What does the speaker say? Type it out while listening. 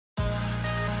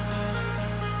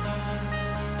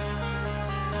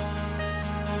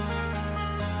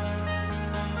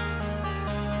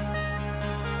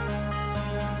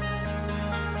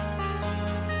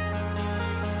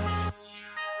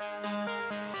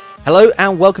Hello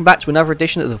and welcome back to another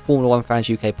edition of the Formula One Fans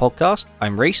UK podcast.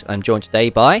 I'm Reese and I'm joined today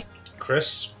by...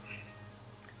 Chris.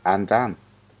 And Dan.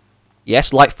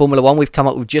 Yes, like Formula One, we've come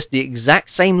up with just the exact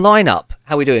same lineup.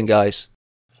 How are we doing, guys?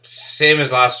 Same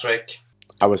as last week.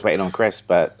 I was waiting on Chris,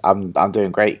 but I'm doing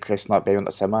great. Chris not being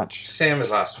not so much. Same as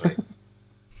last week.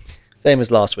 Same as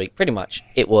last week, pretty much.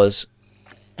 It was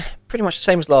pretty much the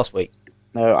same as last week.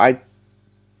 No, I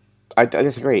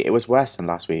disagree. It was worse than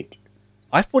last week.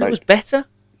 I thought it was better.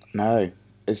 No,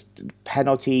 it's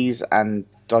penalties and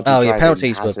dodgy driving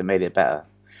penalties hasn't made it better.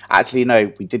 Actually,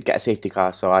 no, we did get a safety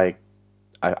car, so I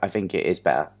think it is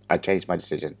better. I changed my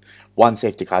decision. One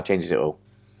safety car changes it all.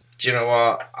 Do you know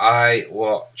what? I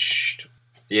watched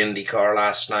the IndyCar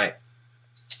last night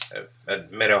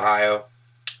at Mid-Ohio,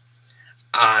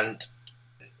 and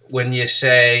when you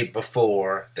say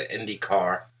before the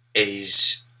IndyCar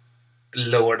is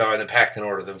lower down the pecking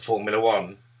order than Formula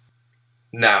One,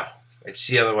 no, it's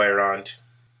the other way around.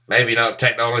 Maybe not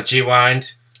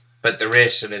technology-wise, but the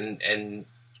racing in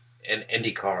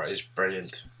IndyCar is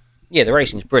brilliant. Yeah, the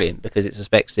racing is brilliant because it's a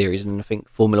spec series, and I think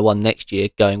Formula One next year,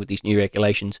 going with these new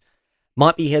regulations,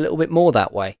 might be a little bit more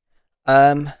that way.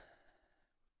 Shall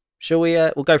we?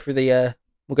 We'll go through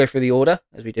the order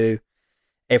as we do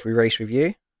every race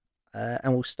review,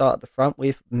 and we'll start at the front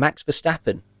with Max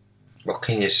Verstappen. What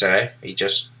can you say? He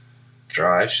just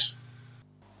drives.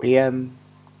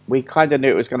 We kind of knew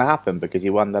it was going to happen because he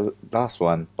won the last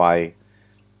one by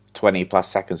 20 plus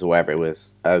seconds or whatever it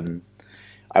was.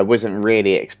 I wasn't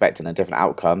really expecting a different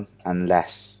outcome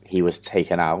unless he was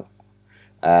taken out.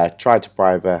 Tried to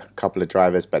bribe a couple of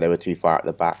drivers, but they were too far at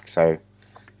the back, so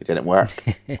it didn't work.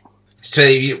 So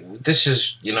this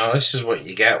is what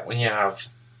you get when you have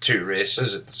two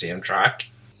races at the same track.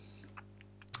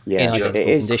 Yeah, in identical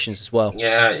conditions as well.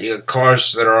 Yeah, you got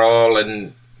cars that are all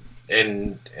in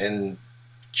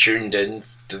tuned in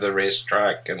to the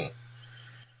racetrack, and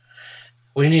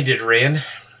we needed rain.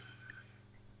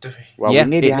 Well, yeah, we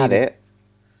nearly had it.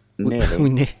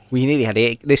 Nearly. We nearly had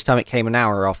it. This time it came an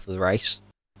hour after the race.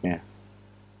 Yeah.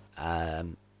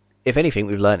 If anything,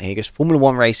 we've learnt here, because Formula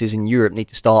One races in Europe need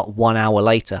to start 1 hour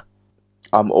later.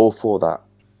 I'm all for that.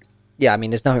 Yeah, I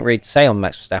mean, there's nothing really to say on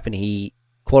Max Verstappen. He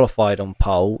qualified on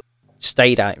pole,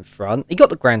 stayed out in front. He got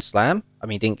the Grand Slam. I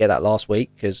mean, he didn't get that last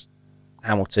week because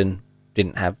Hamilton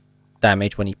didn't have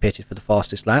damage when he pitted for the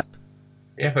fastest lap.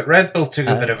 Yeah, but Red Bull took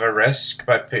a bit of a risk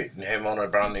by putting him on a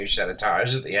brand new set of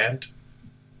tyres at the end.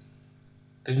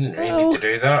 They didn't really need to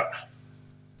do that.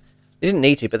 They didn't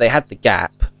need to, but they had the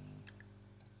gap.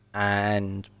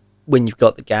 And when you've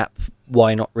got the gap,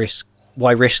 why risk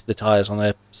the tyres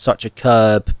on such a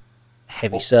curb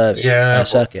heavy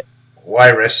circuit? Why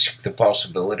risk the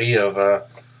possibility of a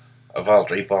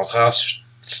Valtteri Bottas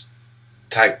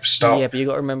type stop? Yeah, but you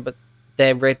got to remember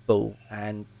they're Red Bull,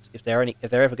 and if they're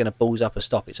ever going to balls up a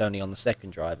stop, it's only on the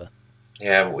second driver.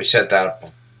 Yeah, but we said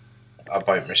that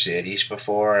about Mercedes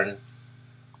before, and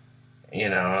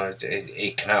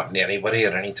it can happen to anybody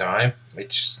at any time.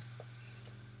 It's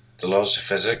the laws of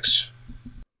physics.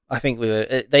 I think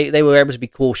they were able to be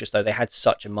cautious though. They had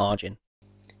such a margin.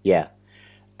 Yeah.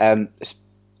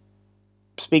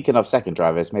 Speaking of second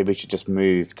drivers, maybe we should just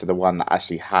move to the one that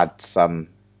actually had some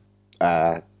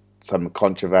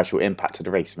controversial impact to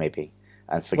the race, maybe,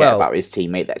 and forget about his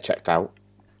teammate that checked out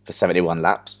for 71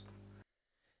 laps.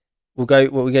 We're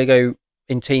going to go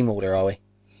in team order, are we?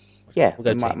 Yeah,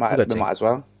 we might as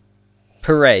well.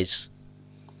 Perez.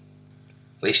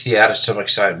 At least he added some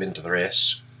excitement to the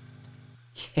race.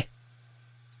 Yeah.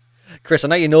 Chris, I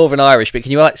know you're Northern Irish, but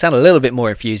can you sound a little bit more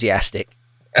enthusiastic?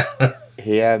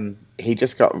 He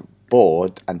just got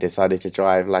bored and decided to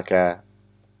drive like a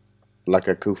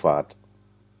Coulthard.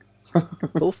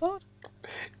 Coulthard?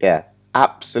 Yeah,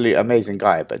 absolute amazing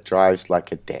guy, but drives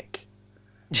like a dick.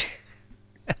 It's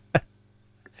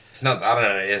not that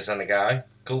amazing a guy.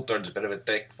 Coulthard's a bit of a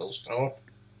dick, full stop.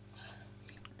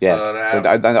 Yeah,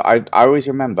 but, I always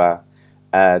remember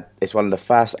it's one of the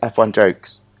first F1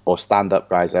 jokes or stand-up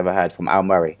guys I ever heard from Al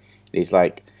Murray. He's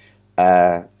like,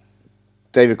 David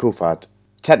Coulthard,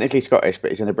 technically Scottish,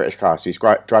 but he's in a British car, so he's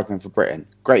driving for Britain.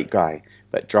 Great guy,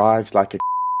 but drives like a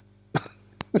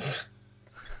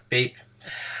beep.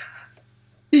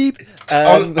 Beep.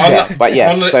 On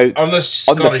the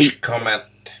Scottish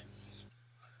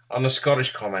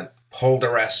comment, Paul di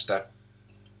Resta.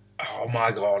 Oh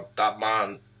my God, that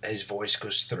man, his voice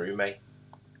goes through me.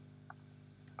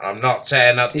 And I'm not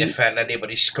saying that to offend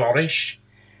anybody Scottish,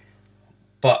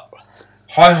 but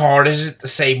how hard is it to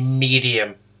say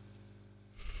medium?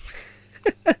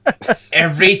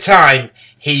 Every time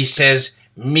he says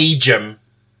medium,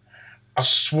 I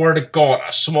swear to God,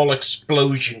 a small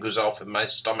explosion goes off in my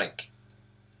stomach.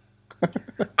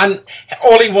 And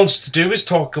all he wants to do is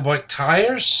talk about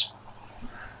tyres.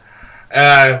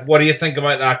 What do you think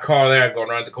about that car there going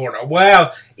around the corner?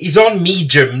 Well, he's on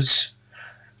mediums.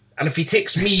 And if he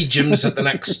takes mediums at the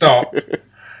next stop,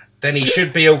 then he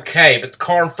should be okay. But the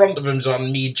car in front of him's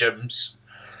on mediums.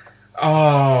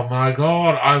 Oh my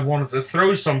God, I wanted to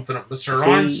throw something at Mr.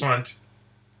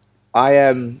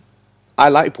 Ryan. I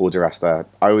like Paul di Resta.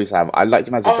 I always have. I liked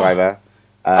him as a driver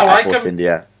I like at Force him.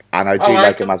 India, and I do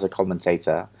like him as a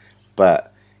commentator.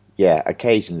 But yeah,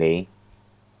 occasionally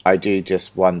I do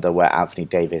just wonder where Anthony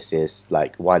Davis is.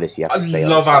 Like, why does he have to stay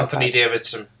on? I love Anthony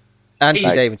Davidson.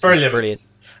 Anthony Davidson's brilliant.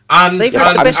 And the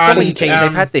best comedy teams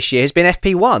they've had this year has been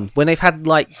FP1 when they've had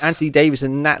like Anthony Davis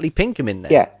and Natalie Pinkham in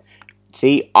there. Yeah.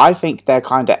 See, I think they're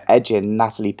kind of edging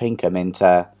Natalie Pinkham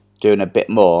into doing a bit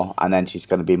more, and then she's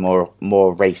going to be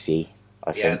more racy.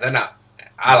 I think. They're not.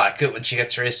 I like it when she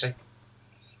gets racing.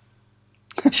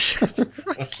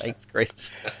 Thanks, Chris.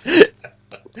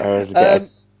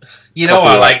 You know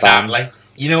I like Natalie.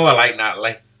 You know I like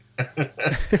Natalie.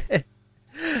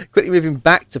 Quickly moving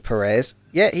back to Perez.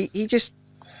 Yeah, he just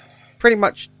pretty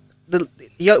much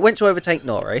he went to overtake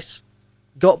Norris,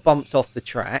 got bumped off the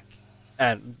track,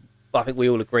 and I think we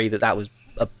all agree that was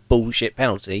a bullshit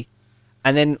penalty.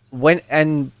 And then went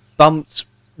and bumped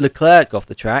Leclerc off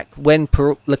the track when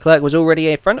Leclerc was already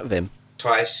in front of him.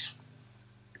 Twice.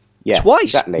 Yeah, twice.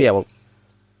 Exactly. Yeah, well,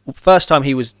 first time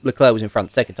Leclerc was in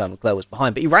front, second time Leclerc was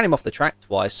behind, but he ran him off the track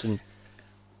twice. And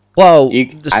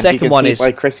the second one is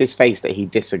by Chris's face that he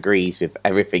disagrees with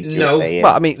everything you're saying.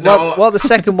 Well, I mean, while the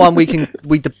second one we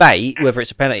debate whether it's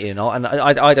a penalty or not, and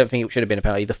I don't think it should have been a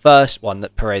penalty. The first one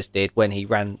that Perez did when he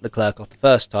ran Leclerc off the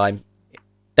first time,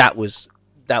 that was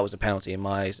a penalty in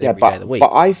my eyes every day of the week.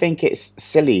 But I think it's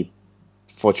silly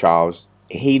for Charles.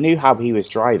 He knew how he was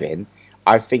driving.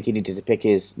 I think he needed to pick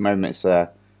his moments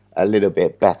a little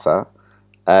bit better.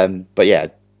 But yeah,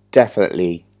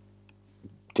 definitely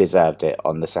deserved it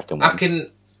on the second one. I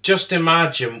can just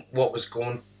imagine what was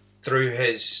going through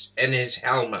in his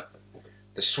helmet,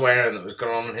 the swearing that was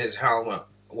going on in his helmet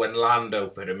when Lando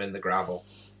put him in the gravel.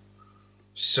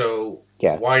 So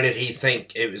why did he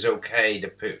think it was okay to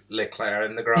put Leclerc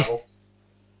in the gravel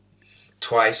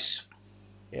twice?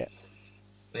 Yeah,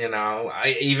 you know,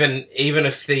 even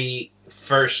if the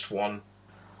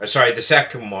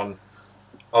second one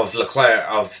of Leclerc,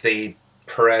 of the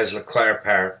Perez Leclerc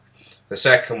pair. The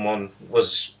second one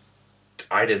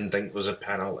I didn't think was a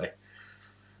penalty.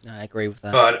 I agree with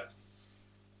that. But,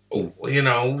 you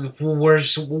know,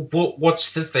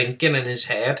 what's the thinking in his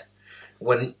head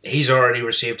when he's already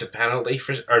received a penalty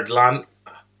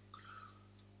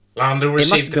Lando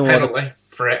received a penalty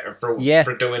for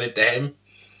doing it to him.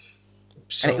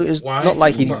 So and it was not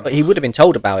like he would have been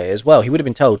told about it as well. He would have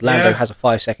been told Lando has a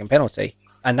 5-second penalty,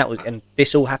 and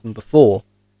this all happened before.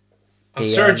 And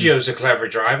Sergio's a clever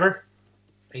driver.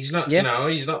 He's not,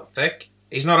 he's not thick.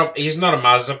 He's not a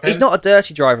Mazepin. He's not a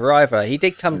dirty driver either. He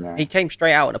did come. No. He came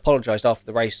straight out and apologised after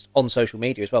the race on social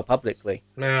media as well, publicly.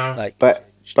 No, but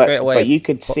you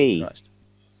could see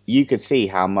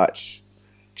how much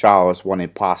Charles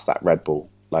wanted past that Red Bull.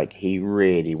 Like, he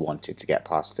really wanted to get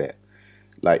past it.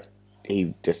 Like,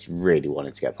 he just really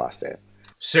wanted to get past it.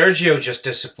 Sergio just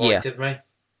disappointed me.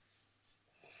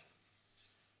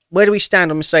 Where do we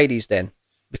stand on Mercedes then?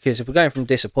 Because if we're going from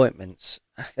disappointments,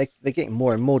 they're getting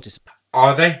more and more disappointed.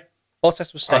 Are they?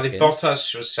 Bottas was second.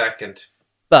 Bottas was second.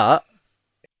 But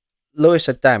Lewis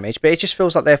had damage, but it just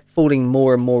feels like they're falling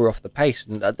more and more off the pace.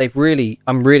 And I'm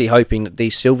really hoping that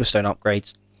these Silverstone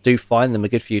upgrades do find them a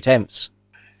good few tenths.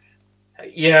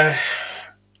 Yeah.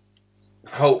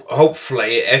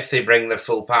 Hopefully, if they bring the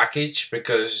full package,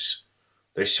 because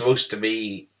there's supposed to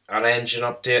be an engine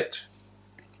update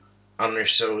and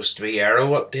there's supposed to be aero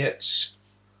updates.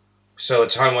 So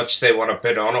it's how much they want to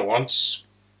put on at once.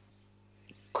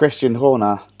 Christian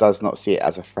Horner does not see it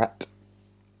as a threat.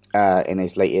 In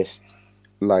his latest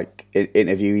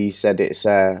interview, he said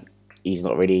he's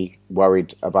not really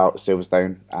worried about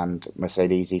Silverstone and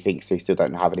Mercedes. He thinks they still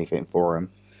don't have anything for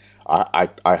him.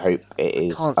 I hope it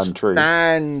is untrue.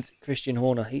 Stand Christian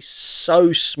Horner. He's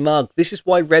so smug. This is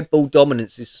why Red Bull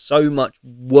dominance is so much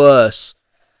worse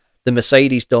than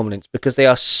Mercedes dominance, because they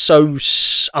are so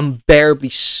unbearably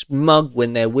smug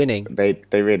when they're winning. They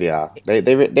really are.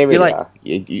 They really are.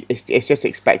 It's just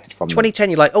expected from 2010,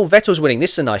 them. you're like, oh, Vettel's winning.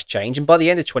 This is a nice change. And by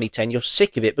the end of 2010, you're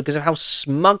sick of it because of how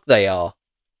smug they are.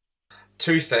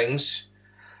 Two things.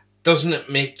 Doesn't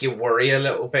it make you worry a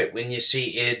little bit when you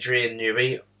see Adrian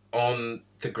Newey on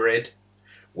the grid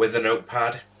with a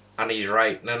notepad and he's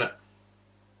writing in it?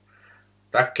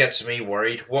 That gets me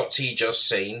worried. What's he just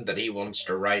seen that he wants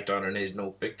to write down in his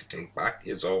notebook to take back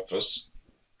his office?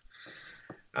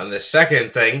 And the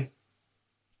second thing,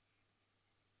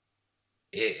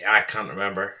 I can't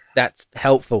remember. That's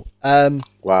helpful.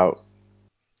 Well,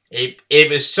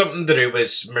 It was something to do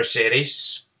with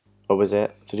Mercedes. what was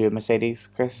it to do with Mercedes,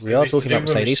 Chris? We are talking about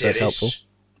Mercedes, so that's helpful.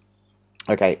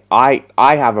 Okay, I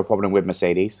have a problem with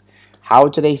Mercedes. How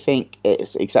do they think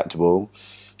it's acceptable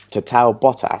to tell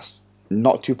Bottas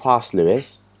not to pass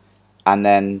Lewis, and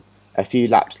then a few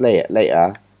laps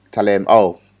later tell him,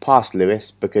 "Oh, pass Lewis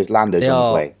because Lando's on his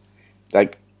way"?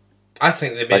 Like, I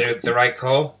think they made the right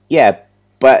call. yeah,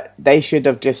 but they should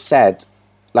have just said,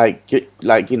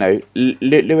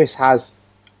 Lewis has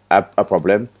a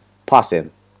problem. Pass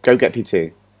him. Go get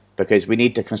P2 because we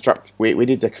need to construct. We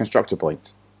need the constructor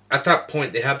points. At that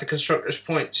point, they had the constructors'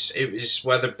 points. It was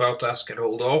whether Bottas could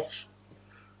hold off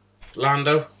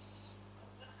Lando.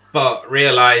 But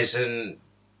realising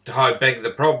how big the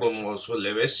problem was with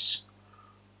Lewis,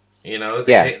 they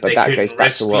couldn't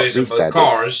risk losing both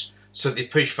cars, so they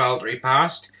pushed Valtteri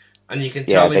past. And you can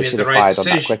tell they made the right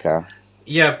decision. Quicker.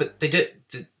 Yeah, but they did.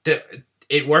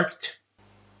 It worked.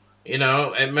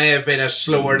 It may have been a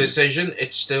slower decision.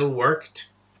 It still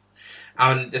worked.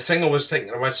 And the thing I was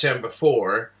thinking about saying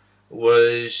before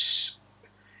was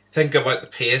think about the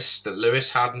pace that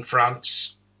Lewis had in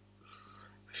France.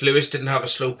 If Lewis didn't have a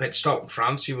slow pit stop in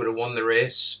France, he would have won the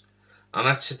race. And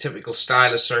that's a typical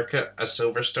style of circuit as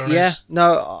Silverstone is. Yeah,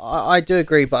 no, I do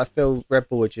agree, but I feel Red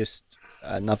Bull are just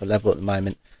another level at the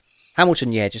moment.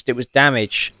 Hamilton, it was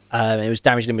damage. It was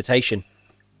damage limitation.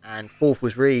 And fourth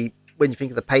was really, when you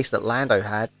think of the pace that Lando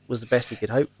had, was the best he could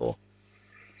hope for.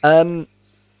 We'll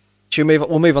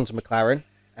move on to McLaren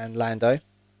and Lando,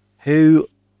 who...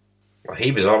 Well,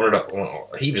 he was on it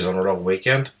all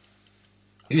weekend.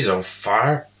 He was on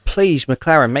fire. Please,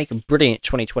 McLaren, make a brilliant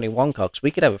 2021 car, because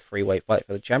we could have a three-way fight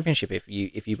for the championship if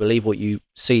you believe what you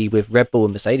see with Red Bull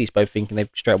and Mercedes both thinking they've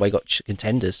straight away got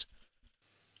contenders.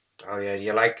 Oh yeah,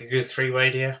 you like a good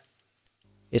three-way, do you?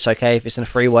 It's okay if it's in a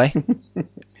freeway.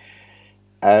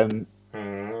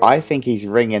 I think he's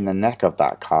wringing the neck of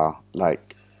that car.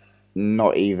 Like,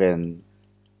 not even...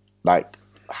 Like,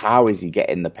 how is he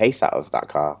getting the pace out of that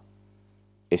car?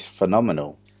 It's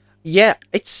phenomenal. Yeah,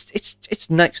 it's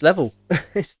next level.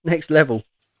 It's next level.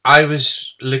 I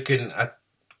was looking at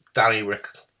Danny Rick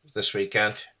this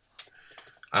weekend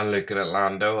and looking at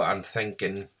Lando and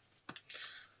thinking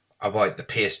about the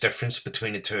pace difference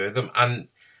between the two of them, and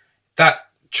that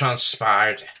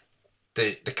transpired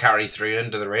to carry through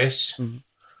into the race. Mm-hmm.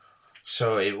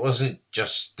 So it wasn't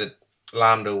just that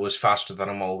Lando was faster than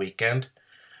him all weekend.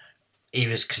 He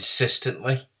was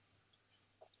consistently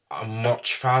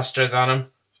much faster than him.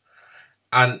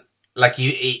 And like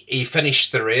he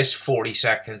finished the race 40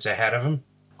 seconds ahead of him.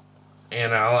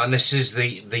 And this is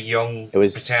the young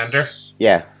pretender.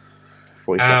 Yeah.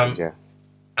 40 seconds, yeah.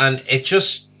 And it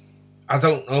just, I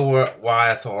don't know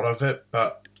why I thought of it,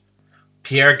 but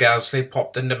Pierre Gasly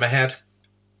popped into my head.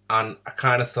 And I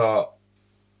kind of thought,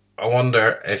 I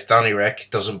wonder if Danny Rick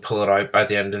doesn't pull it out by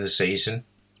the end of the season.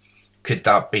 Could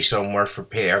that be somewhere for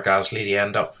Pierre Gasly to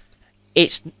end up?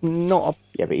 It's not.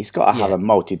 Yeah, but he's got to have a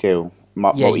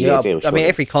multi-year deal. I mean,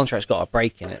 every contract's got a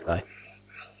break in it, though. I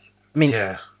mean,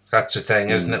 yeah, that's the thing,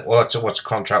 isn't it? What's a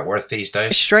contract worth these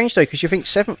days? It's strange though, because you think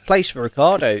 7th place for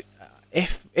Ricciardo.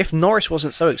 If Norris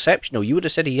wasn't so exceptional, you would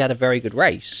have said he had a very good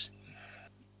race.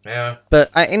 Yeah,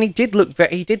 but and he did look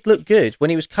good when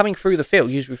he was coming through the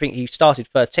field. Usually, think he started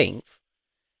 13th,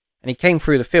 and he came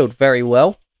through the field very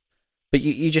well. But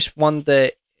you just wonder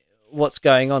what's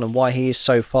going on and why he is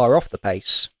so far off the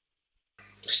pace.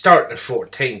 Starting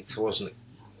 14th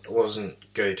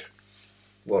wasn't good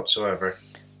whatsoever.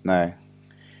 No,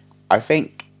 I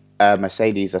think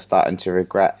Mercedes are starting to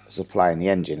regret supplying the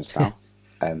engines now.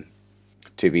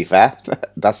 To be fair,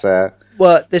 that's a...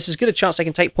 Well, there's as good a chance they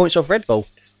can take points off Red Bull.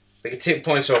 They can take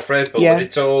points off Red Bull, but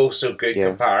it's also good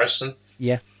comparison.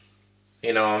 Yeah.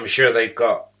 I'm sure they've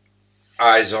got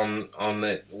eyes on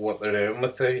what they're doing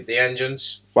with the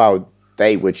engines. Well,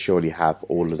 they would surely have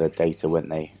all of the data,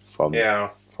 wouldn't they, from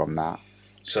that?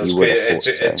 So it's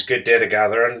good. It's good data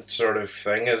gathering sort of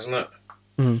thing, isn't it?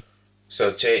 Mm-hmm. So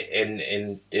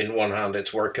in one hand,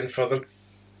 it's working for them.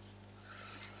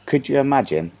 Could you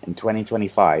imagine in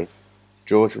 2025,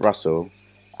 George Russell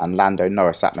and Lando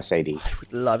Norris at Mercedes? I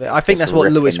would love it. I think that's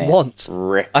what Lewis wants.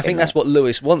 I think that's what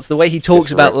Lewis wants. The way he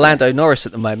talks about Lando Norris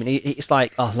at the moment, it's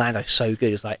like, oh, Lando's so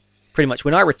good. It's like, pretty much,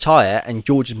 when I retire and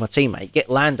George is my teammate, get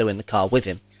Lando in the car with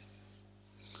him.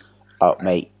 Oh,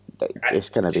 mate, it's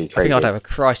going to be crazy. I think I'd have a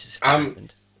crisis if that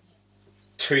happened.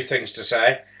 Two things to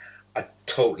say. I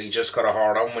totally just got a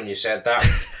hard on when you said that.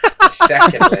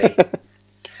 Secondly,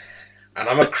 and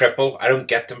I'm a cripple, I don't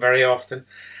get them very often.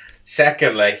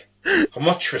 Secondly, how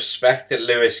much respect did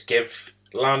Lewis give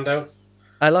Lando?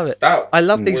 I love it. That I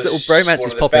love these little was bromances one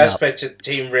of the popping best up. bits of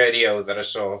team radio that I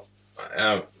saw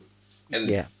in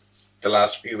Yeah. the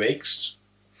last few weeks.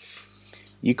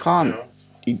 You can't.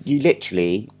 You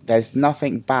literally. There's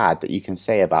nothing bad that you can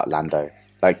say about Lando.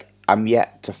 Like, I'm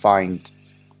yet to find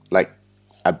like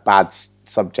a bad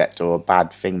subject or a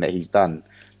bad thing that he's done.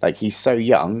 Like, he's so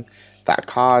young. That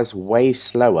car's way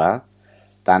slower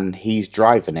than he's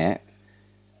driving it,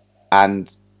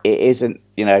 and it isn't.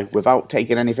 Without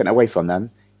taking anything away from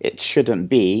them, it shouldn't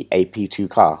be a P2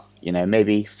 car.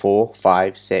 Maybe 4,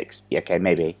 5, 6. Yeah, okay,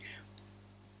 maybe.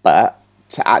 But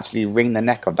to actually wring the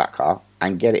neck of that car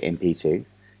and get it in P2,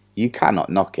 you cannot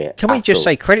knock it. Can we just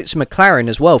say credit to McLaren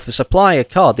as well for supplying a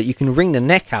car that you can wring the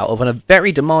neck out of on a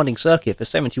very demanding circuit for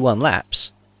 71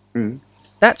 laps?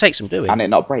 That takes some doing. And it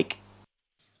not break.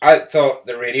 I thought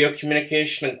the radio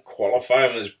communication and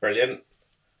qualifying was brilliant.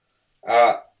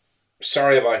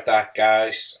 Sorry about that,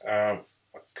 guys.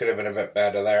 Could have been a bit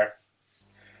better there.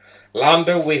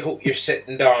 Lando, we hope you're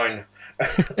sitting down.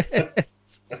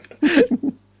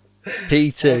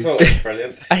 P2. I thought it was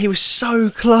brilliant. And he was so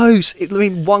close.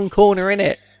 One corner in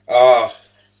it. Oh.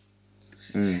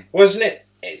 Wasn't it?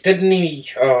 Didn't he?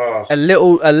 Oh. A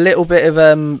little bit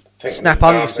of snap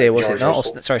understeer, was it George not?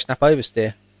 Russell. Sorry, snap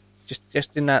oversteer.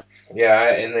 Just in that.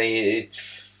 Yeah, in the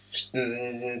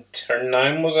turn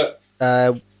 9, was it?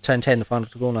 Turn 10, the final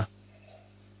corner.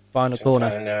 Final corner.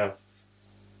 I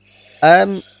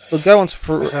know. We'll go on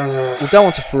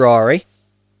to Ferrari,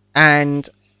 and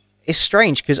it's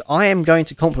strange because I am going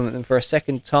to compliment them for a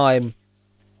second time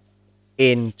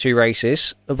in 2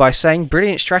 races by saying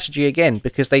brilliant strategy again,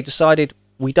 because they decided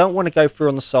we don't want to go through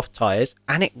on the soft tyres,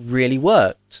 and it really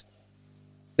worked.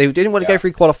 They didn't want to go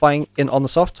through qualifying on the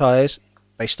soft tyres.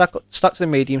 They stuck to the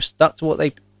medium, stuck to what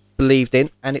they believed in,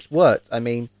 and it worked.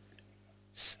 5th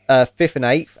and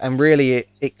 8th, and really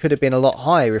it could have been a lot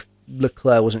higher if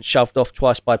Leclerc wasn't shoved off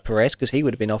twice by Perez, because he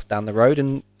would have been off down the road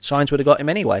and Sainz would have got him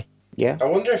anyway. Yeah. I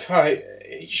wonder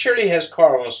surely his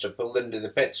car must have pulled into the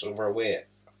pits overweight.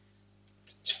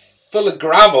 It's full of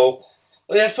gravel.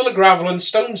 Yeah, full of gravel and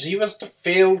stones. He must have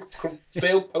failed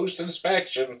post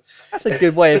inspection. That's a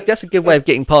good way of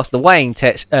getting past the weighing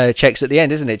checks at the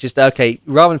end, isn't it? Just okay,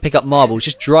 rather than pick up marbles,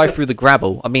 just drive through the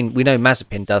gravel. We know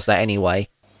Mazepin does that anyway.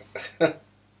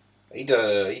 He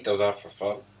does that for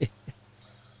fun.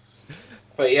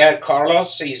 But yeah,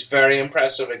 Carlos, he's very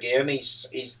impressive again.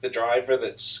 He's the driver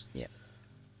that's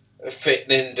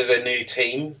fitting into the new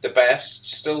team the best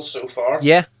still so far.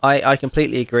 Yeah, I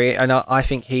completely agree. And I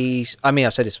think he's...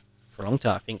 I've said this for a long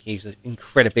time. I think he's an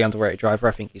incredibly underrated driver.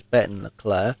 I think he's better than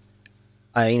Leclerc.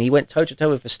 He went toe-to-toe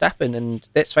with Verstappen, and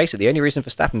let's face it, the only reason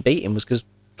Verstappen beat him was because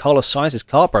Carlos Sainz's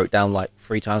car broke down like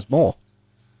 3 times more.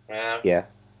 Yeah.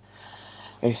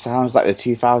 It sounds like the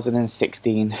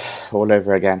 2016 all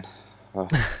over again.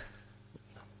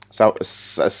 So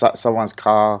someone's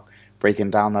car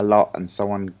breaking down a lot and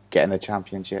someone getting a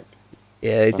championship.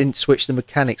 Yeah, they didn't switch the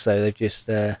mechanics though. They just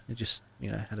had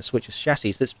a switch of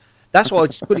chassis. That's why I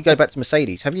just quickly go back to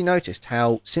Mercedes. Have you noticed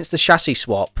how since the chassis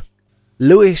swap,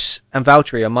 Lewis and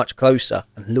Valtteri are much closer,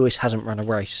 and Lewis hasn't run a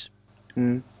race?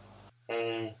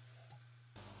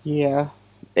 Yeah.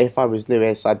 If I was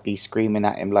Lewis, I'd be screaming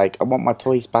at him like, "I want my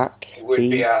toys back, He would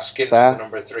please, be asking sir." for the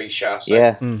number 3 chassis.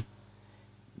 Yeah.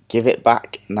 Give it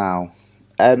back now.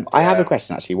 I have a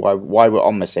question actually. Why we're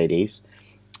on Mercedes?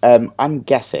 I'm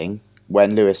guessing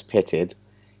when Lewis pitted,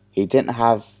 he didn't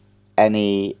have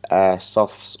any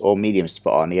softs or mediums to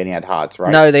put on. He only had hards,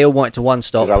 right? No, they all went to one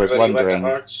stop. Because I was Everybody wondering.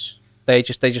 went to Hearts. They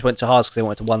just went to hards because they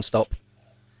wanted to one stop.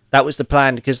 That was the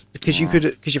plan because you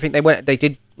think they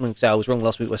did. So I was wrong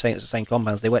last week. We're saying it's the same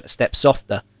compounds. They went a step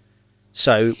softer.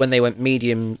 So when they went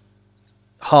medium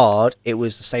hard, it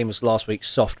was the same as last week's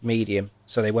soft medium.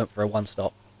 So they went for a one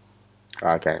stop.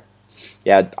 Okay.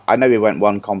 Yeah, I know we went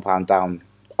one compound down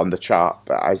on the chart,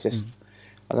 but I just,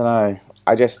 I don't know.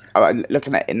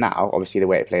 Looking at it now, obviously the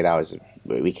way it played out is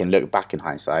we can look back in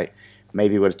hindsight.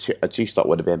 Maybe a two-stop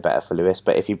would have been better for Lewis,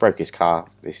 but if he broke his car,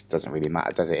 this doesn't really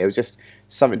matter, does it? It was just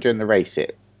something during the race.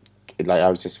 I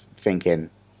was just thinking,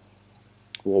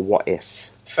 well, what if?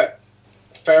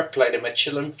 Fair play to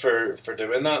Michelin for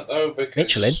doing that though, because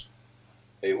Michelin?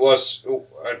 It was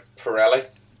Pirelli,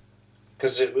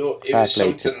 because it was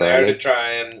something there to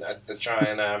try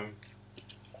and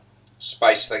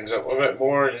spice things up a bit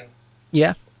more, and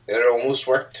yeah, it almost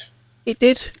worked. It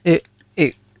did. I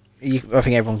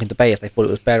think everyone can debate if they thought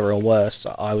it was better or worse.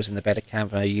 I was in the better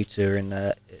camp, and you two are in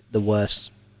the worse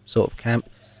sort of camp.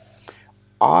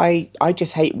 I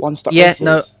just hate one-stop Yeah, races.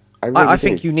 no, I really I do.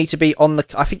 think you need to be on the.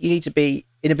 I think you need to be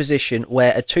in a position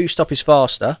where a two-stop is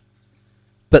faster,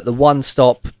 but the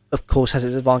one-stop, of course, has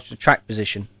its advantage of track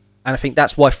position. And I think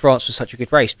that's why France was such a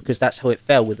good race, because that's how it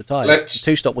fell with the tyres. The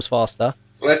two-stop was faster.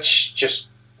 Let's just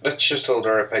hold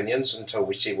our opinions until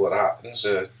we see what happens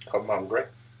come Hungary.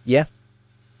 Yeah,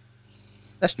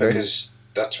 that's true. Because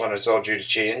that's when it's all due to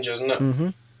change, isn't it?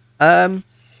 Mm-hmm.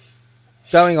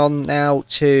 Going on now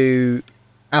to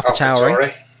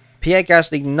AlphaTauri. Pierre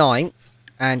Gasly 9th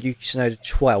and Yuki Tsunoda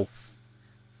 12th.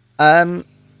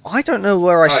 I don't know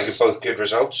where I think both good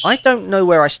results. I don't know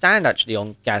where I stand actually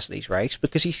on Gasly's race,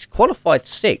 because he's qualified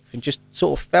 6th and just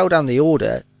sort of fell down the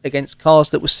order against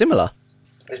cars that were similar.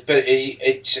 But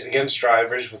it's against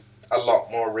drivers with a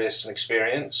lot more racing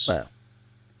experience. Well,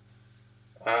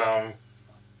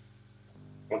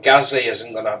 Gasly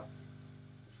isn't going to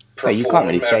perform you can't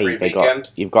really say every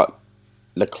weekend. You've got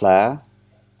Leclerc.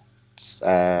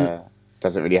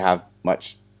 Doesn't really have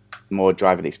much more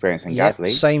driving experience than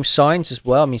Gasly. Same Sainz as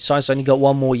well. I mean, Sainz only got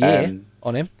 1 more year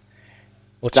on him.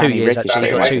 Or 2 Danny years, Rick actually.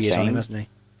 He is got 2 the years on him, same. hasn't he?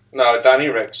 No, Danny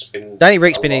Rick's been... Danny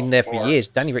Rick's been a in there lot for more. years.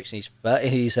 Danny Rick's in his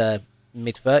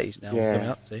mid-30s now. Yeah. Coming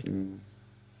up to. Mm.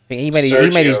 I think he made his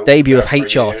Sergio debut of there for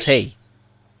HRT. years.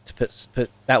 To put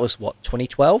that was what,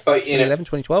 2012? But, you know- 2011,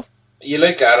 2012? You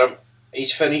look at him,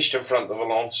 he's finished in front of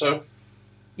Alonso.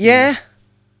 Yeah.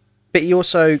 But he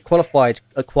also qualified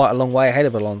quite a long way ahead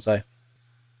of Alonso.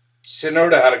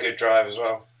 Tsunoda had a good drive as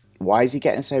well. Why is he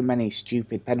getting so many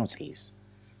stupid penalties?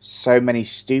 So many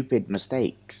stupid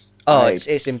mistakes. Oh,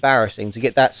 it's embarrassing to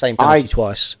get that same penalty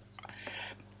twice.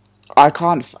 I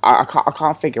can't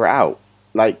figure it out.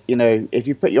 Like, you know, if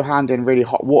you put your hand in really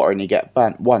hot water and you get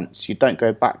burnt once, you don't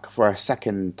go back for a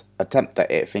second attempt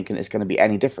at it thinking it's going to be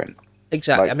any different.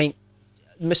 Exactly. Like- I mean,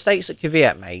 mistakes that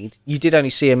Kvyat made, you did only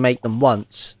see him make them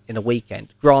once in a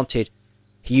weekend. Granted,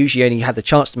 he usually only had the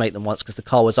chance to make them once because the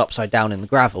car was upside down in the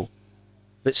gravel.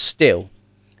 But still,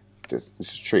 This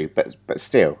is true, but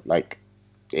still, like,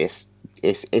 it's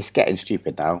getting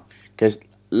stupid now. Because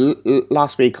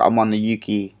last week I'm on the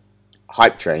Yuki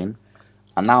hype train,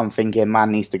 and now I'm thinking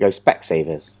man needs to go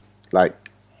Specsavers. Like,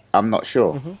 I'm not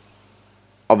sure. Mm-hmm.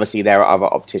 Obviously, there are other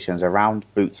opticians around.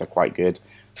 Boots are quite good,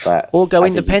 but or go I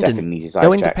think he independent. definitely needs his eyes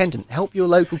Go checked. independent. Help your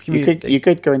local community. You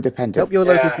could go independent. Help your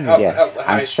local community. help the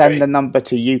high And send street. the number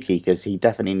to Yuki because he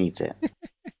definitely needs it.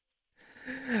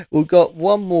 We've got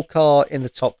one more car in the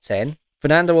top 10.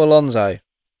 Fernando Alonso.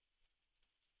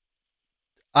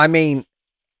 I mean,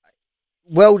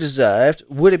 well deserved.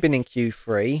 Would have been in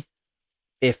Q3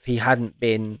 if he hadn't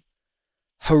been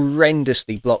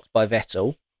horrendously blocked by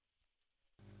Vettel.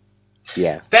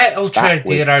 Yeah, Vettel tried to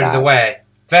was get out of the bad. way.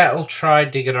 Vettel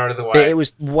tried to get out of the But way. it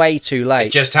was way too It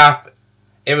late. just happened.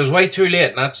 It was way too late,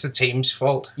 and that's the team's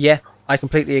fault. Yeah, I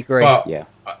completely agree. yeah.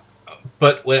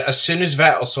 But as soon as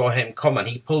Vettel saw him coming,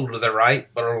 he pulled to the right,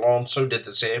 but Alonso did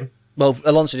the same. Well,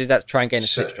 Alonso did that to try and gain a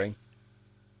So- slipstream.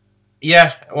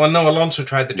 Yeah, well, no, Alonso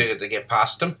tried to do it to get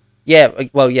past him. Yeah,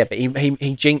 well, yeah, but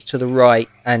he jinked to the right,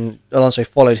 and Alonso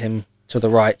followed him to the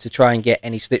right to try and get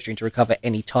any slipstream to recover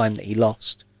any time that he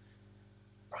lost.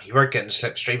 You weren't getting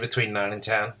slipstream between 9 and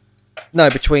 10. No,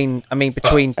 between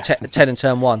 10 and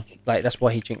turn 1. Like, that's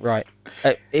why he jinked right.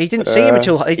 He didn't see him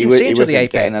until he didn't see him until the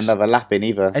wasn't getting apex. another lap in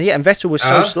either. And Vettel was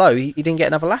so Uh-huh. slow, he didn't get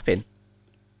another lap in.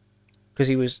 Because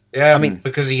he was... Yeah, I mean,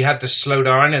 because he had to slow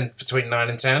down in between 9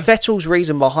 and 10. Vettel's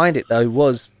reason behind it, though,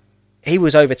 was he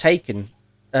was overtaken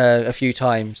a few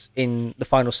times in the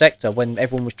final sector when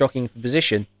everyone was jockeying for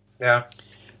position. Yeah.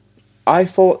 I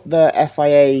thought the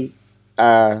FIA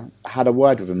had a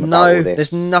word with him about all No, this.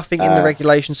 there's nothing in the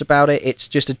regulations about it.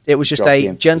 It was just a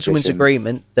jockeying gentleman's positions.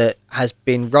 agreement that has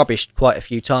been rubbished quite a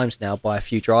few times now by a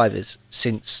few drivers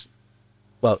since,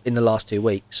 well, in the last 2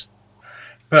 weeks.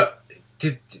 But,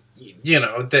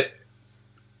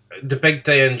 the big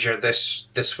danger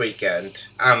this weekend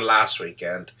and last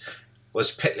weekend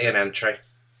was pit lane entry.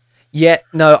 Yeah,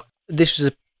 no, this was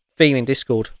a theme in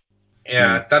Discord.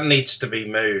 Yeah, that needs to be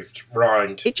moved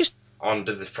round It just,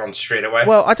 onto the front straightaway.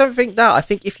 well, I don't think that. I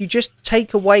think if you just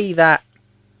take away that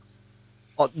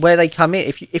where they come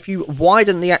in, if you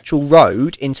widen the actual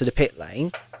road into the pit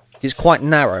lane, it's quite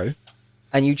narrow,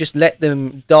 and you just let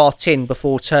them dart in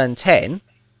before turn 10,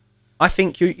 I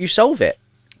think you solve it.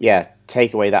 Yeah,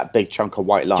 take away that big chunk of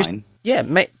white line. Yeah,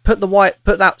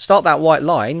 start that white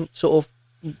line sort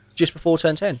of just before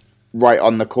turn 10. Right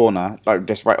on the corner, like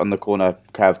just right on the corner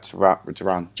curve to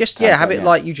run. Just Turn have 10, it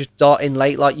like you just dart in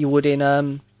late, like you would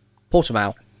in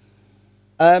Portimao.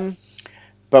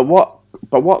 But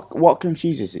what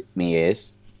confuses me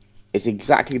is it's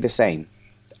exactly the same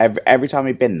every time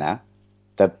we've been there,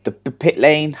 the pit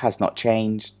lane has not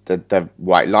changed. The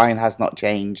white line has not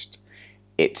changed.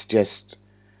 It's just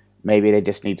maybe they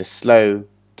just need to slow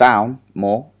down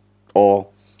more or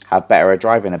have better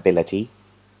driving ability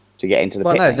to get into the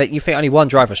pit lane. No, you think only one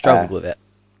driver struggled with it.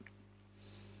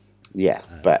 Yeah,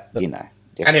 but you know.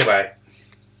 Anyway.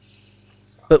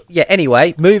 But yeah,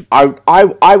 anyway, move.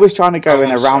 I was trying to go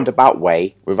in a roundabout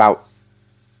way without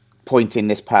pointing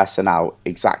this person out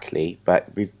exactly, but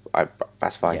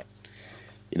that's fine. Yeah.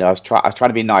 You know, I was trying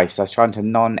to be nice. I was trying to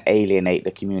non-alienate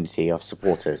the community of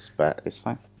supporters, but it's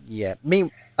fine. Yeah,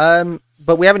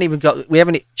 but we haven't even got.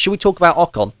 Should we talk about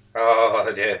Ocon?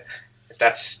 Oh dear,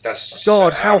 that's.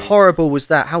 God, how horrible was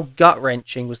that? How gut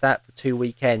wrenching was that for 2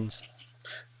 weekends?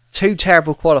 2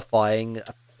 terrible qualifying,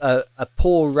 a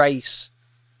poor race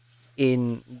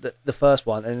in the first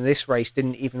one, and this race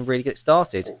didn't even really get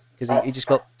started because he just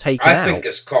got taken out. I think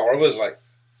his car was like,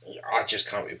 I just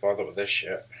can't be bothered with this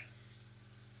shit.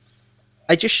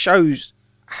 It just shows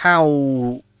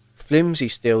how flimsy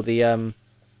still the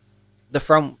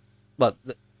front, well,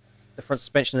 the front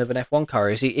suspension of an F1 car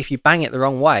is. If you bang it the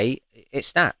wrong way, it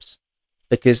snaps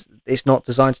because it's not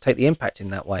designed to take the impact in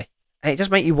that way. And it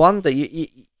just makes you wonder.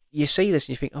 You see this and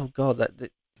you think, oh god,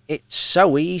 that it's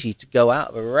so easy to go out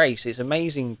of a race. It's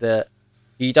amazing that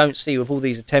you don't see with all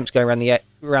these attempts going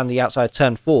around the outside of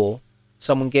turn 4,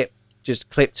 someone get just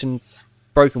clipped and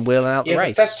broken wheel and out the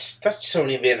race. But that's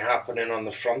only been happening on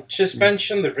the front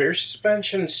suspension. The rear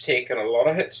suspension's taken a lot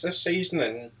of hits this season,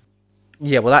 and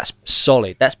yeah, well, that's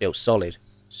solid. That's built solid.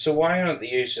 So why aren't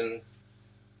they using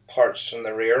parts from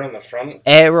the rear on the front?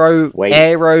 Aero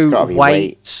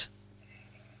weight.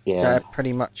 Yeah,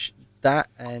 pretty much that,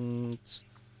 and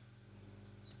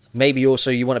maybe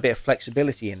also you want a bit of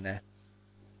flexibility in there.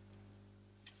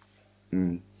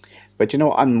 But you know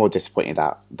what I'm more disappointed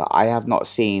at? That I have not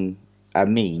seen a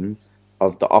meme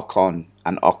of the Ocon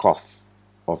and Okoff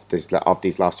of these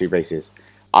last 2 races.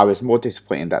 I was more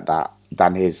disappointed at that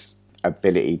than his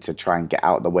ability to try and get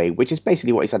out of the way, which is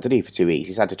basically what he's had to do for 2 weeks.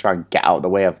 He's had to try and get out of the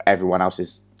way of everyone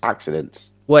else's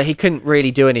accidents. Well, he couldn't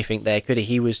really do anything there, could he?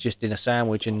 He was just in a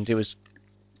sandwich, and it was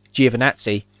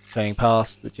Giovinazzi going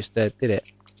past that just did it.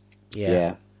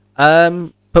 Yeah.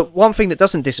 But one thing that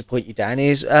doesn't disappoint you, Dan,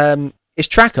 is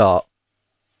track art.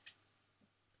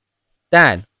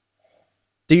 Dan,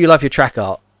 do you love your track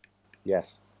art?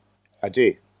 Yes, I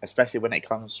do, especially when it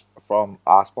comes from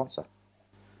our sponsor.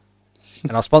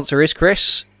 And our sponsor is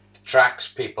Chris. Tracks,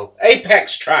 people.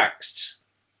 Apex Tracks.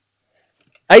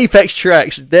 Apex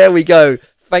Tracks. There we go.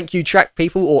 Thank you, Track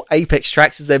People, or Apex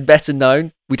Tracks as they're better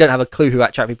known. We don't have a clue who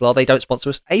Track People are. They don't sponsor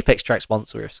us. Apex Tracks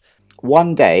sponsor us.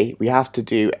 One day we have to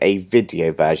do a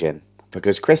video version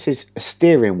because Chris's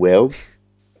steering wheel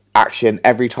action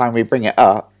every time we bring it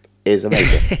up is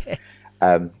amazing.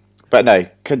 But no,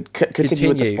 continue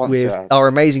with the sponsor. With our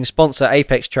amazing sponsor,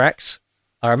 Apex Tracks.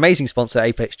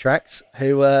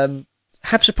 Who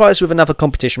have supplied us with another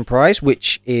competition prize,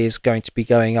 which is going to be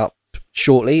going up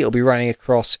shortly. It'll be running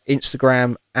across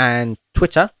Instagram and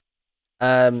Twitter.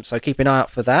 So keep an eye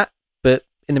out for that. But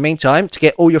in the meantime, to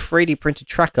get all your 3D printed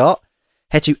track art,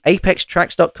 head to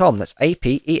apextracks.com. That's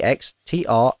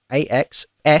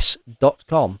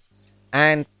apextraxs.com.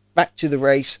 And back to the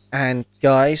race. And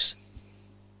guys,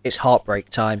 it's heartbreak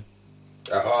time.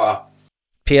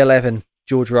 P11,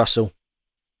 George Russell.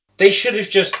 They should have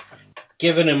just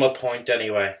given him a point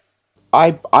anyway.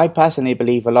 I personally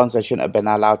believe Alonso shouldn't have been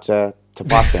allowed to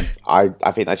pass him. I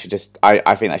think that should just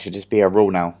be a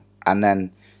rule now, and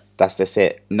then that's just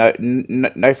it. No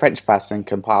French person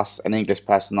can pass an English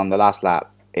person on the last lap.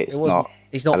 He's not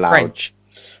allowed. French.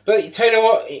 But tell you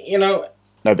what,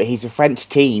 No, but he's a French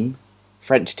team.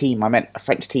 I meant a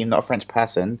French team, not a French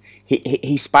person.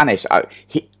 He's Spanish.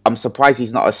 I'm surprised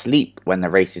he's not asleep when the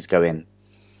races go in.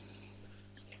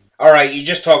 All right, you're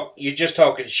just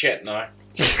talking shit now.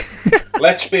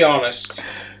 Let's be honest.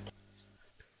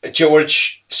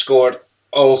 George scored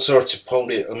all sorts of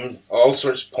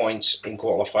points in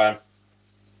qualifying.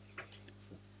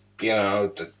 You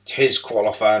know, his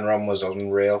qualifying run was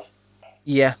unreal.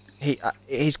 Yeah, he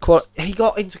got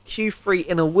into Q3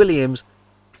 in a Williams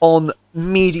on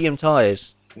medium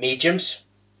tyres. Mediums?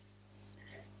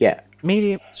 Yeah.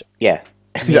 Medium? Yeah.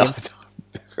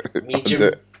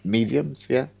 Medium? Mediums,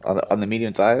 yeah, on the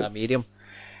medium tyres. Medium.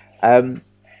 A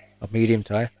medium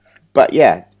tyre. But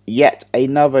yeah, yet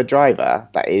another driver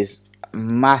that is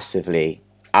massively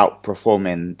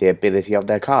outperforming the ability of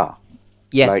their car.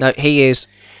 Yeah, no, he is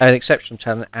an exceptional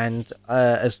talent, and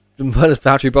as well as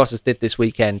Valtteri Bottas did this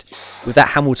weekend, with that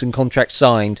Hamilton contract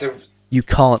signed, you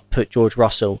can't put George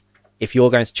Russell, if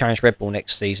you're going to challenge Red Bull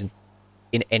next season,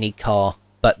 in any car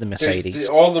but the Mercedes.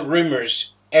 All the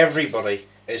rumours, everybody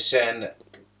is saying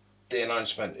the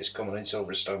announcement is coming in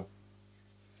Silverstone.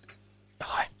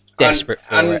 Oh, I'm desperate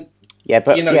for it. Yeah,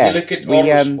 but you look at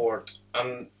Autosport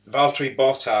and Valtteri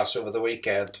Bottas over the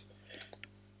weekend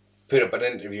put up an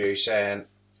interview saying,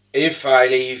 if I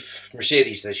leave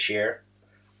Mercedes this year,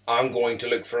 I'm going to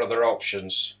look for other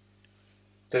options.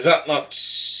 Does that not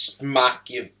smack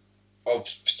you of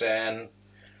saying,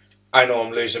 I know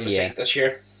I'm losing my seat this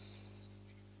year?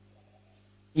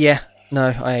 Yeah,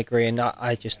 no, I agree, and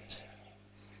I just,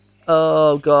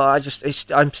 oh god,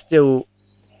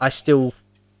 I still,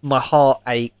 my heart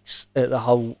aches at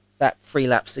that 3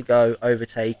 laps to go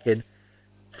overtaken.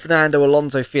 Fernando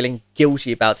Alonso feeling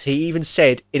guilty about it. He even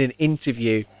said in an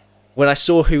interview, when I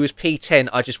saw who was P10,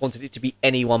 I just wanted it to be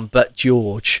anyone but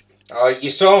George. Oh,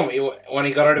 you saw him when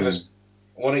he got out of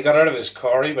his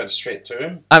car. He went straight to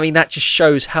him. I mean, that just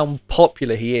shows how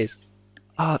popular he is.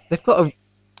 They've got a...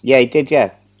 Yeah, he did,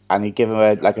 yeah. And he gave him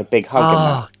a big hug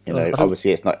and that. You know,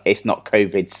 obviously it's not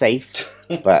COVID safe,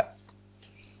 but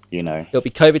it'll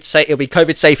be COVID safe. It'll be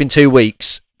COVID safe in 2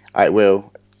 weeks. It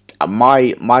will.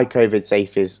 My COVID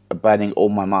safe is burning all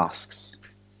my masks.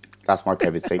 That's my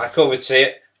COVID safe.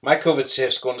 My COVID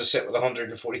safe's going to sit with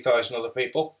 140,000 other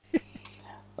people.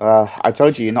 I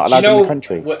told you, you're not allowed in the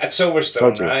country. At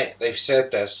Silverstone, right? They've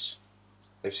said this.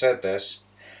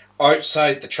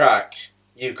 Outside the track,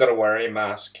 you've got to wear a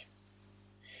mask.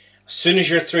 As soon as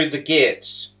you're through the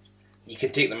gates, you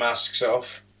can take the masks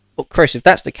off. Well, Chris, if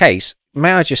that's the case,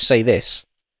 may I just say this?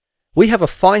 We have a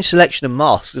fine selection of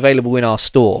masks available in our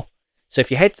store. So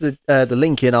if you head to the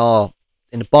link in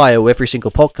the bio of every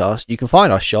single podcast, you can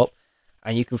find our shop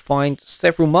and you can find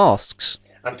several masks.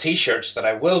 And T-shirts that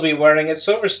I will be wearing at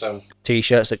Silverstone.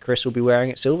 T-shirts that Chris will be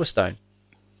wearing at Silverstone.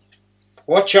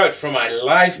 Watch out for my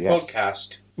live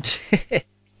podcast.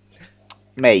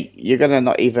 Mate, you're going to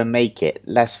not even make it.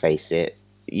 Let's face it.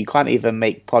 You can't even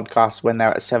make podcasts when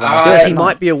they're at 7. He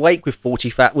might be awake with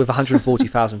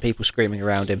 140,000 people screaming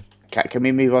around him. Can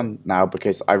we move on now?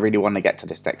 Because I really want to get to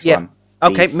this next one.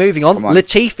 Okay, moving on.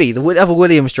 Latifi, the other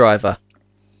Williams driver.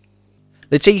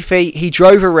 Latifi, he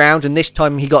drove around and this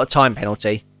time he got a time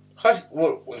penalty.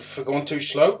 What, for going too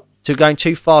slow? To going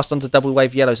too fast onto double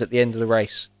wave yellows at the end of the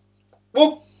race.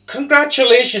 Well,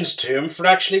 congratulations to him for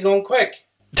actually going quick.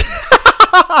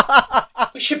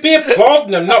 We should be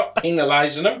applauding him, not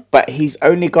penalising him. But he's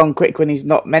only gone quick when he's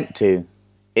not meant to.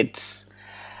 It's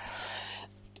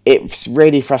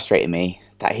really frustrating me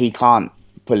that he can't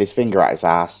pull his finger out his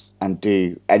ass and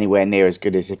do anywhere near as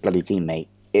good as his bloody teammate.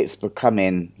 It's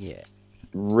becoming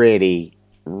really,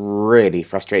 really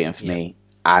frustrating for me.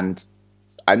 And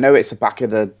I know it's the back of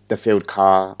the field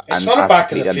car. It's not a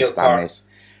back of the field car.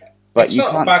 But you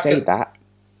can't say that.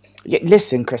 Yeah,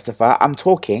 listen, Christopher, I'm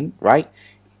talking, right?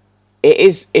 It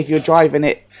is if you're driving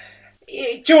it.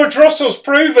 George Russell's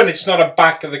proven it's not a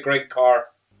back of the grid car.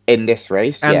 In this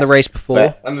race, and the race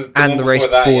before, and the race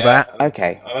before that.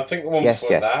 Okay. And I think the one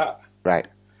before that. Right.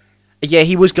 Yeah,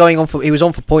 he was on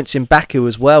for points in Baku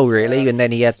as well, really, and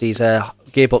then he had these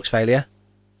gearbox failure.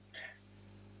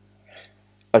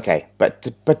 Okay, but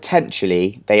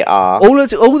potentially they are. All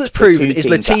that's proven is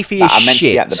Latifi is meant shit. To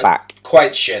be at the back.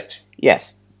 Quite shit.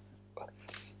 Yes.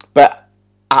 But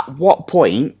at what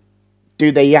point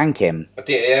do they yank him? At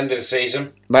the end of the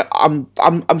season. Like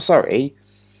I'm sorry,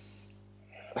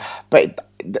 but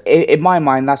in my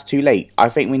mind that's too late. I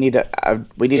think we need a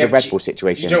Red Bull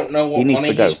situation. You don't know what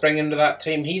money he's bringing to that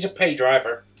team. He's a pay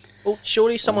driver. Well,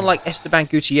 surely someone like Esteban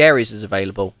Gutierrez is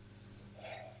available.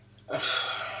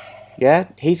 Yeah,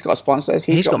 he's got sponsors.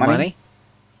 He's got money.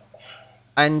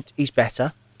 And he's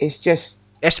better. It's just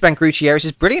Esteban Gutierrez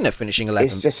is brilliant at finishing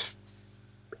 11th.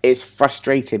 It's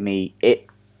frustrating me. It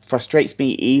frustrates me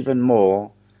even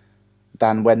more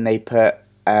than when they put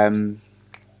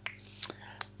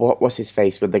what's his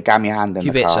face with the gammy hand in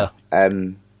Kubica.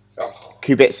 The car.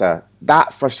 Kubica.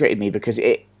 That frustrated me because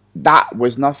that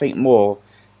was nothing more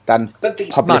than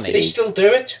publicity. Money. They still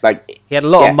do it. Like he had a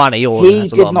lot of money. He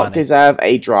did not deserve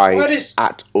a drive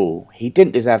at all. He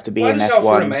didn't deserve to be in F1. Why does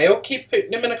Alfa Romeo keep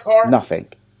putting him in a car? Nothing.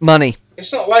 Money.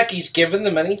 It's not like he's given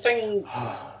them anything.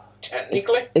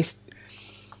 Technically,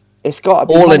 it's got to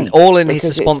be all in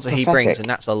his sponsor he brings, and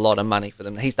that's a lot of money for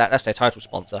them. That's their title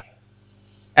sponsor.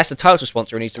 That's the title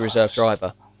sponsor, and he's the reserve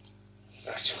driver.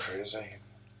 That's crazy.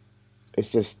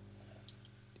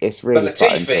 It's really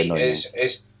starting to annoy me.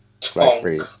 is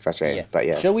really frustrating. Yeah. But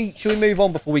yeah, shall we move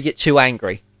on before we get too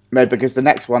angry? No, because the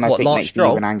next one I think makes me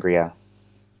even angrier.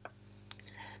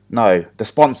 No, the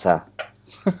sponsor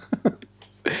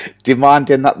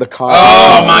demanding that the car.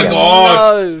 Oh my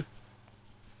god! No.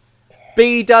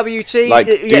 BWT, Like,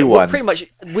 do well, one. pretty much.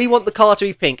 We want the car to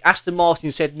be pink. Aston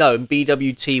Martin said no, and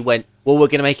BWT went, well, we're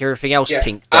going to make everything else Yeah,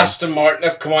 pink. Then. Aston Martin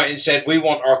have come out and said we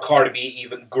want our car to be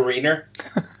even greener.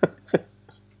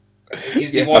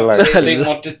 Because they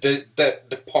wanted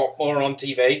the pop more on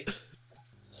TV.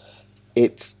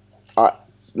 It's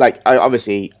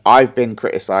obviously I've been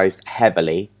criticised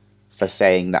heavily for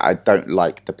saying that I don't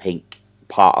like the pink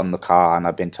part on the car, and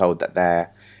I've been told that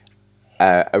they're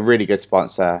a really good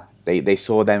sponsor. They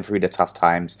saw them through the tough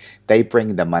times. They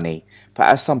bring the money, but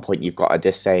at some point you've got to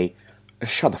just say,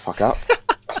 "Shut the fuck up."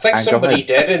 I think And somebody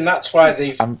did, and that's why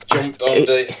they've jumped on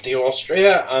it- the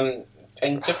Austria and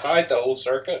pinkified the whole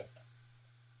circuit.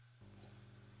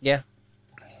 Yeah.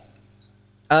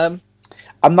 I'm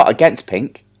not against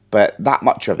pink, but that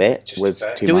much of it Just was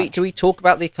about. too Do much. we talk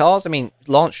about the cars? I mean,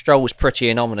 Lance Stroll was pretty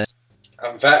anonymous.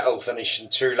 And Vettel finishing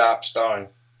 2 laps down.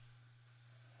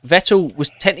 Vettel was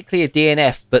technically a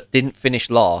DNF, but didn't finish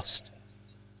last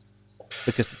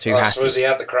because the two I Hasses. suppose he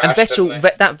had the crash, And Vettel, didn't he?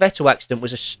 that Vettel accident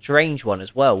was a strange one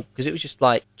as well, because it was just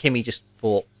like Kimi just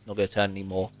thought not going to turn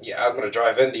anymore. Yeah, I'm going to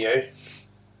drive into you.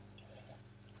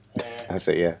 Yeah. That's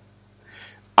it, yeah.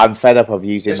 I'm fed up of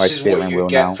using my This is what steering you wheel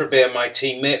get now. for being my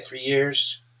teammate for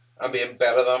years and being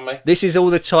better than me. This is all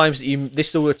the times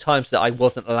that I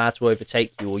wasn't allowed to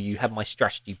overtake you, or you had my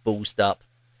strategy ballsed up.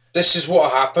 This is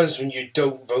what happens when you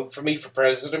don't vote for me for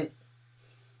president.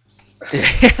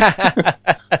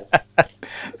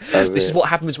 This is what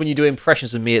happens when you do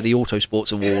impressions of me at the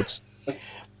Autosports Awards.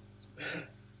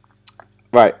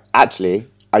 Right, actually,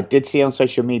 I did see on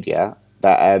social media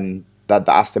that that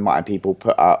the Aston Martin people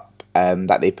put up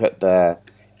that they put the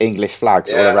English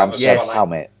flags all Yeah, that around was Seb's funny.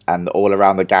 helmet and all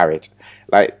around the garage.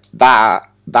 Like that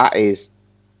is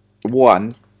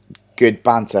one, good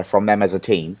banter from them as a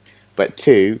team, but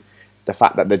two, the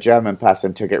fact that the German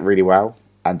person took it really well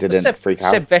and didn't freak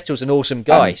out. Seb Vettel's an awesome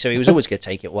guy, so he was always going to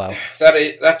take it well.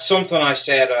 That's something I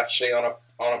said actually on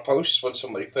a post when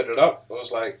somebody put it up. I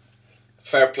was like,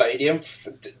 fair play to him.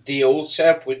 The old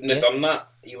Seb wouldn't have done that.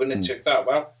 He wouldn't have took that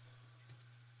well.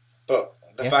 But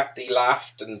the fact that he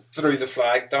laughed and threw the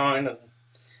flag down and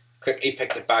quickly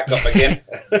picked it back up again.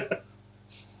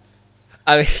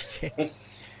 I mean,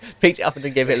 picked it up and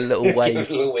then gave it a little Give wave. it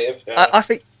a little wave. Yeah. I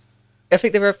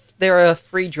think there are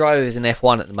 3 drivers in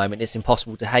F1 at the moment. It's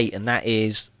impossible to hate, and that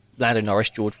is Lando Norris,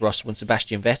 George Russell, and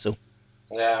Sebastian Vettel.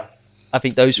 Yeah. I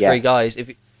think those Yeah. 3 guys,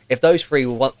 if those 3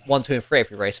 were 1, 2, and 3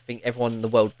 every race, I think everyone in the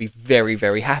world would be very,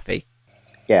 very happy.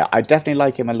 Yeah, I definitely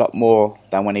like him a lot more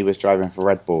than when he was driving for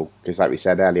Red Bull because, like we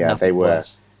said earlier, Nothing they were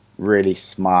worse. really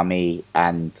smarmy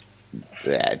and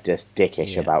just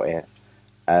dickish Yeah. about it.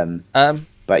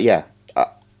 But yeah,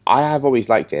 I have always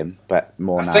liked him, but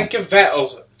more now. I think if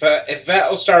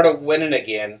Vettel started winning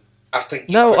again, I think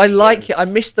No, I like it. I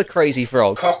miss the crazy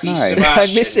frog. Cocky No.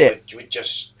 Sebastian I miss it. Would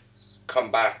just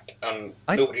come back, and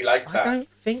nobody liked I that. don't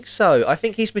think so. I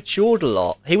think he's matured a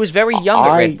lot. He was very young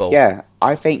at Red Bull. Yeah,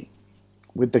 I think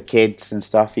with the kids and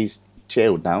stuff, he's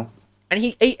chilled now. And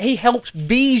he helps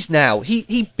bees now.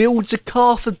 He builds a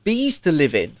car for bees to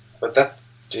live in. But that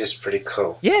is pretty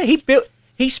cool. Yeah,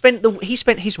 he spent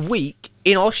his week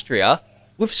in Austria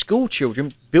with school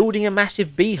children building a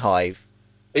massive beehive.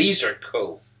 These are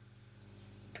cool.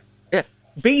 Yeah,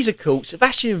 bees are cool.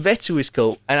 Sebastian Vettel is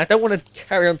cool, and I don't want to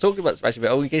carry on talking about Sebastian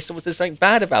Vettel in case someone says something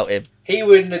bad about him. He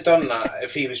wouldn't have done that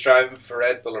if he was driving for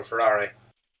Red Bull or Ferrari.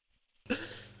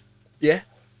 Yeah.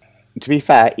 To be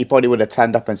fair, he probably would have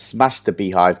turned up and smashed the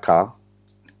beehive car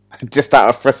just out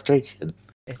of frustration.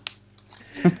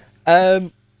 We've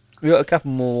got a couple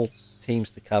more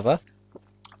teams to cover.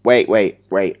 Wait. I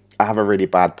have a really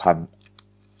bad pun.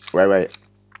 Wait.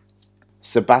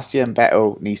 Sebastian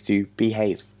Vettel needs to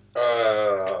behave.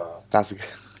 That's a good...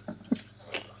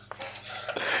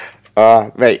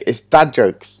 mate, it's dad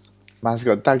jokes. Man's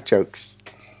got dad jokes.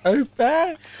 Oh,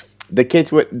 bad. The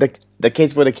kids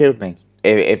would have killed me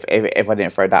if I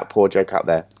didn't throw that poor joke out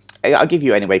there. I'll give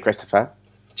you anyway, Christopher.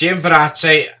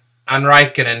 Giovinazzi and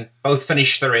Raikkonen both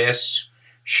finished the race.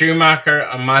 Schumacher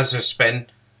and Mazepin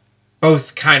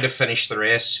both kind of finished the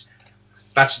race.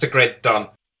 That's the grid done.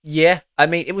 Yeah, I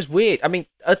mean, it was weird. I mean,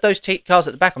 those cars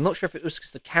at the back, I'm not sure if it was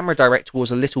because the camera director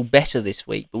was a little better this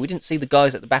week, but we didn't see the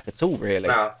guys at the back at all, really.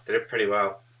 No, they did pretty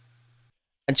well.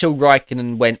 Until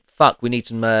Raikkonen went, fuck, we need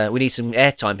some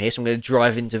airtime here, so I'm going to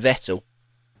drive into Vettel.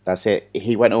 That's it.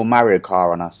 He went all Mario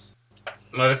Kart on us.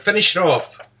 Now to finish it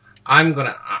off,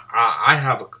 I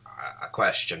have a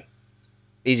question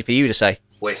Easy for you to say.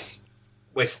 with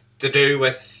to do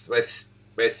with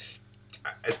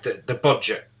the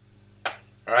budget.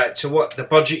 All right, so what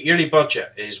the yearly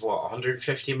budget is? What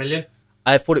 150 million?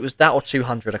 I thought it was that or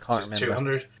 200, I can't Just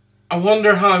remember. 200. I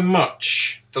wonder how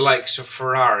much the likes of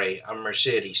Ferrari and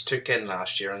Mercedes took in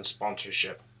last year in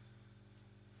sponsorship.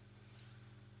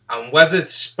 And whether the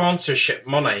sponsorship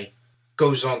money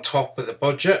goes on top of the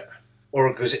budget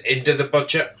or goes into the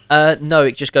budget. No,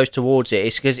 it just goes towards it.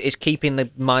 It's because it's keeping the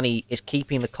money, it's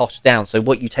keeping the costs down. So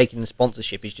what you take in the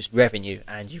sponsorship is just revenue,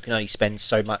 and you can only spend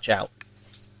so much out.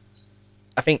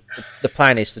 I think the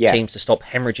plan is for teams to stop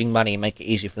hemorrhaging money and make it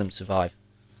easier for them to survive.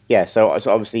 Yeah, so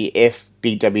obviously if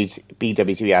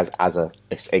BWT as an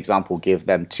example give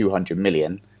them 200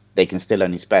 million, they can still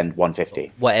only spend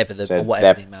 150. Whatever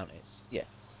the amount is. Yeah.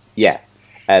 Yeah.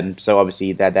 So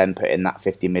obviously they're then putting that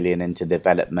 50 million into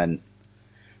development,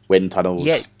 wind tunnels.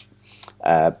 Yeah.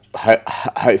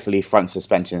 Hopefully front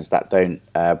suspensions that don't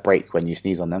break when you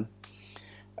sneeze on them.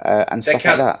 And they stuff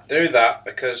like that. They can't do that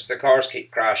because the cars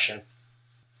keep crashing.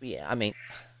 Yeah, I mean,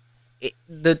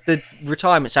 the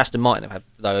retirements Aston Martin have had,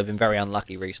 though, have been very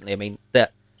unlucky recently. I mean,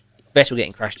 that Vettel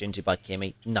getting crashed into by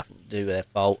Kimi, nothing to do with their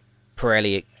fault.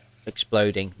 Pirelli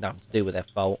exploding, nothing to do with their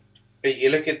fault. But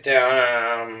you look at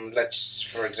let's,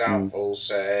 for example,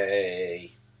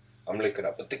 say, I'm looking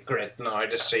up at the grid now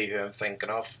to see who I'm thinking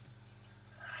of.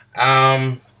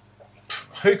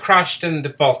 Who crashed into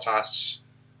Bottas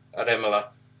at Imola?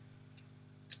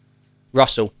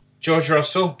 Russell. George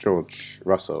Russell.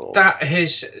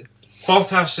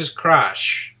 Bottas's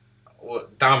crash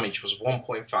damage was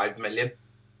 1.5 million,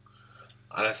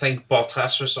 and I think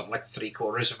Bottas was something like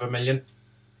 $750,000.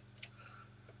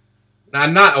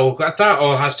 And that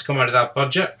all has to come out of that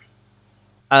budget.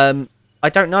 I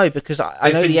don't know, because I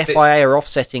know the FIA are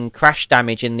offsetting crash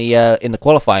damage in the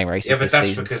qualifying races. Yeah, but that's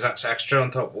season. because that's extra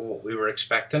on top of what we were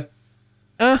expecting.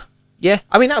 Yeah.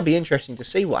 I mean, that'll be interesting to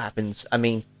see what happens. I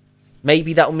mean,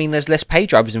 maybe that will mean there's less pay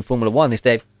drivers in Formula 1 if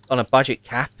they're on a budget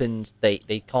cap and they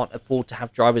can't afford to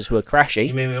have drivers who are crashy.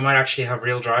 You mean we might actually have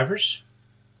real drivers?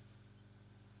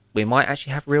 We might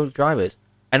actually have real drivers.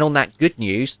 And on that good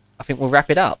news, I think we'll wrap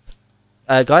it up.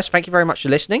 Guys, thank you very much for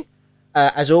listening.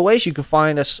 As always, you can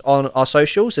find us on our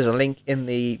socials. There's a link in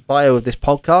the bio of this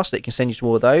podcast that can send you to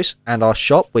all of those, and our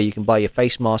shop where you can buy your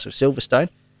face mask of Silverstone.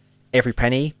 Every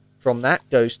penny from that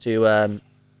goes to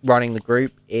running the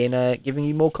group in giving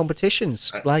you more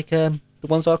competitions, like the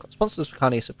ones our sponsors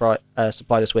kindly supplied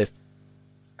us with.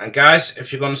 And guys,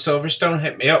 if you're going to Silverstone,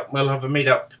 hit me up. We'll have a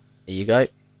meet-up. There you go.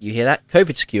 You hear that?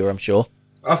 COVID secure, I'm sure.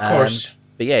 Of course.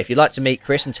 But yeah, if you'd like to meet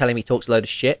Chris and tell him he talks a load of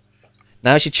shit,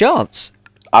 now's your chance.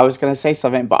 I was going to say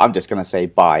something, but I'm just going to say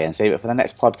bye and save it for the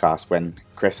next podcast when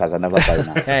Chris has another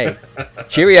boner. Hey,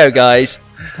 cheerio, guys.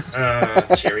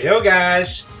 Cheerio,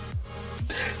 guys.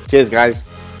 Cheers, guys.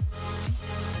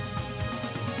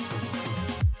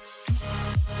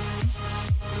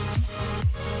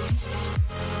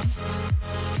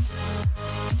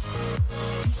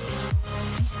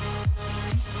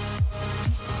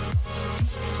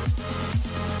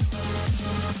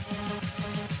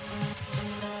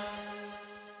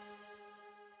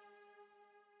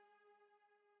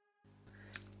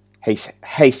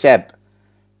 Hey Seb,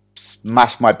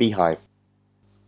 smash my beehive.